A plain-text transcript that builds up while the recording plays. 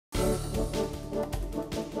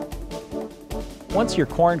Once your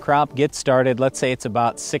corn crop gets started, let's say it's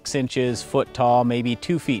about 6 inches, foot tall, maybe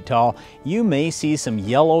 2 feet tall, you may see some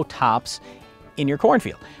yellow tops in your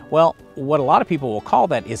cornfield. Well, what a lot of people will call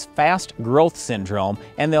that is fast growth syndrome,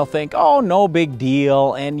 and they'll think, oh, no big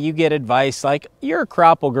deal, and you get advice like, your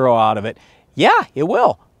crop will grow out of it. Yeah, it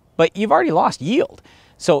will, but you've already lost yield.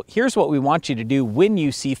 So here's what we want you to do when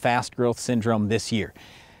you see fast growth syndrome this year.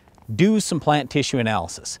 Do some plant tissue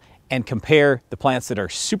analysis and compare the plants that are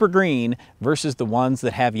super green versus the ones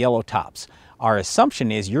that have yellow tops. Our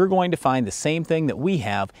assumption is you're going to find the same thing that we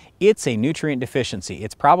have. It's a nutrient deficiency.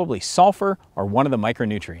 It's probably sulfur or one of the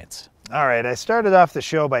micronutrients. All right, I started off the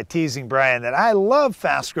show by teasing Brian that I love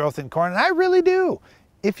fast growth in corn, and I really do,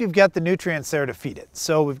 if you've got the nutrients there to feed it.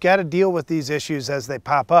 So we've got to deal with these issues as they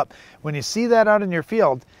pop up. When you see that out in your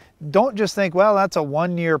field, don't just think, well, that's a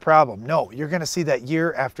one-year problem. No, you're going to see that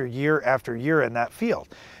year after year after year in that field.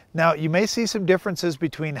 Now, you may see some differences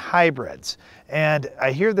between hybrids, and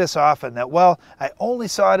I hear this often that, well, I only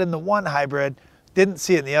saw it in the one hybrid, didn't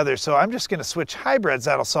see it in the other, so I'm just going to switch hybrids,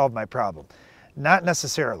 that'll solve my problem. Not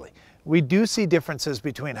necessarily. We do see differences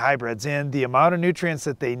between hybrids in the amount of nutrients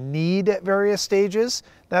that they need at various stages,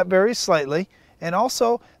 that varies slightly, and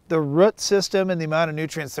also the root system and the amount of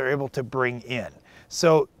nutrients they're able to bring in.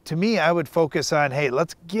 So to me, I would focus on, hey,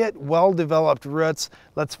 let's get well-developed roots.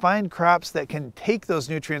 Let's find crops that can take those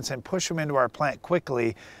nutrients and push them into our plant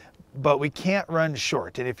quickly, but we can't run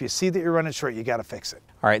short. And if you see that you're running short, you got to fix it.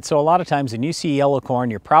 All right, so a lot of times when you see yellow corn,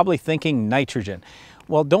 you're probably thinking nitrogen.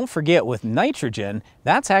 Well, don't forget with nitrogen,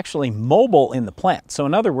 that's actually mobile in the plant. So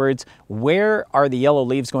in other words, where are the yellow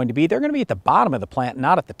leaves going to be? They're going to be at the bottom of the plant,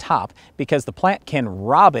 not at the top, because the plant can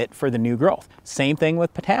rob it for the new growth. Same thing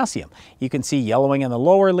with potassium. You can see yellowing on the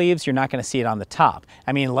lower leaves, you're not going to see it on the top.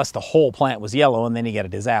 I mean, unless the whole plant was yellow and then you get a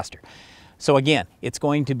disaster. So again, it's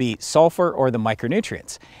going to be sulfur or the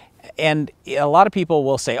micronutrients. And a lot of people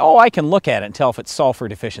will say, oh, I can look at it and tell if it's sulfur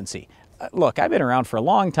deficiency. Look, I've been around for a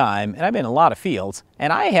long time and I've been in a lot of fields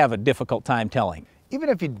and I have a difficult time telling. Even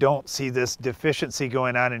if you don't see this deficiency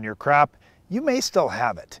going on in your crop, you may still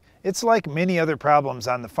have it. It's like many other problems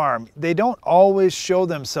on the farm. They don't always show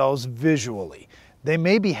themselves visually. They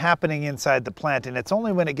may be happening inside the plant, and it's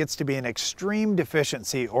only when it gets to be an extreme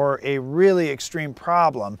deficiency or a really extreme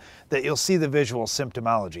problem that you'll see the visual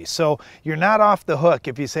symptomology. So you're not off the hook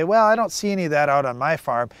if you say, well, I don't see any of that out on my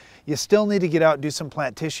farm. You still need to get out and do some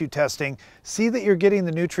plant tissue testing, see that you're getting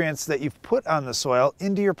the nutrients that you've put on the soil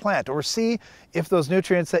into your plant, or see if those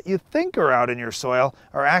nutrients that you think are out in your soil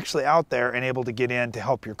are actually out there and able to get in to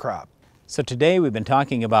help your crop. So today we've been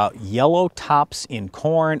talking about yellow tops in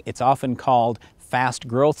corn. It's often called fast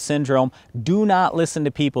growth syndrome. Do not listen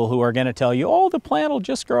to people who are going to tell you, oh, the plant will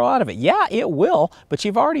just grow out of it. Yeah, it will, but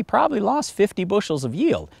you've already probably lost 50 bushels of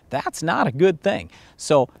yield. That's not a good thing.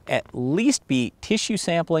 So at least be tissue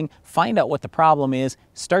sampling, find out what the problem is,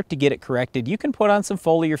 start to get it corrected. You can put on some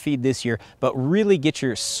foliar feed this year, but really get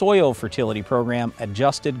your soil fertility program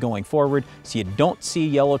adjusted going forward so you don't see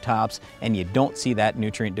yellow tops and you don't see that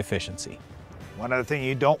nutrient deficiency. One other thing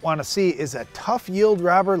you don't want to see is a tough yield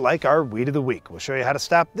robber like our weed of the week. We'll show you how to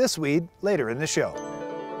stop this weed later in the show.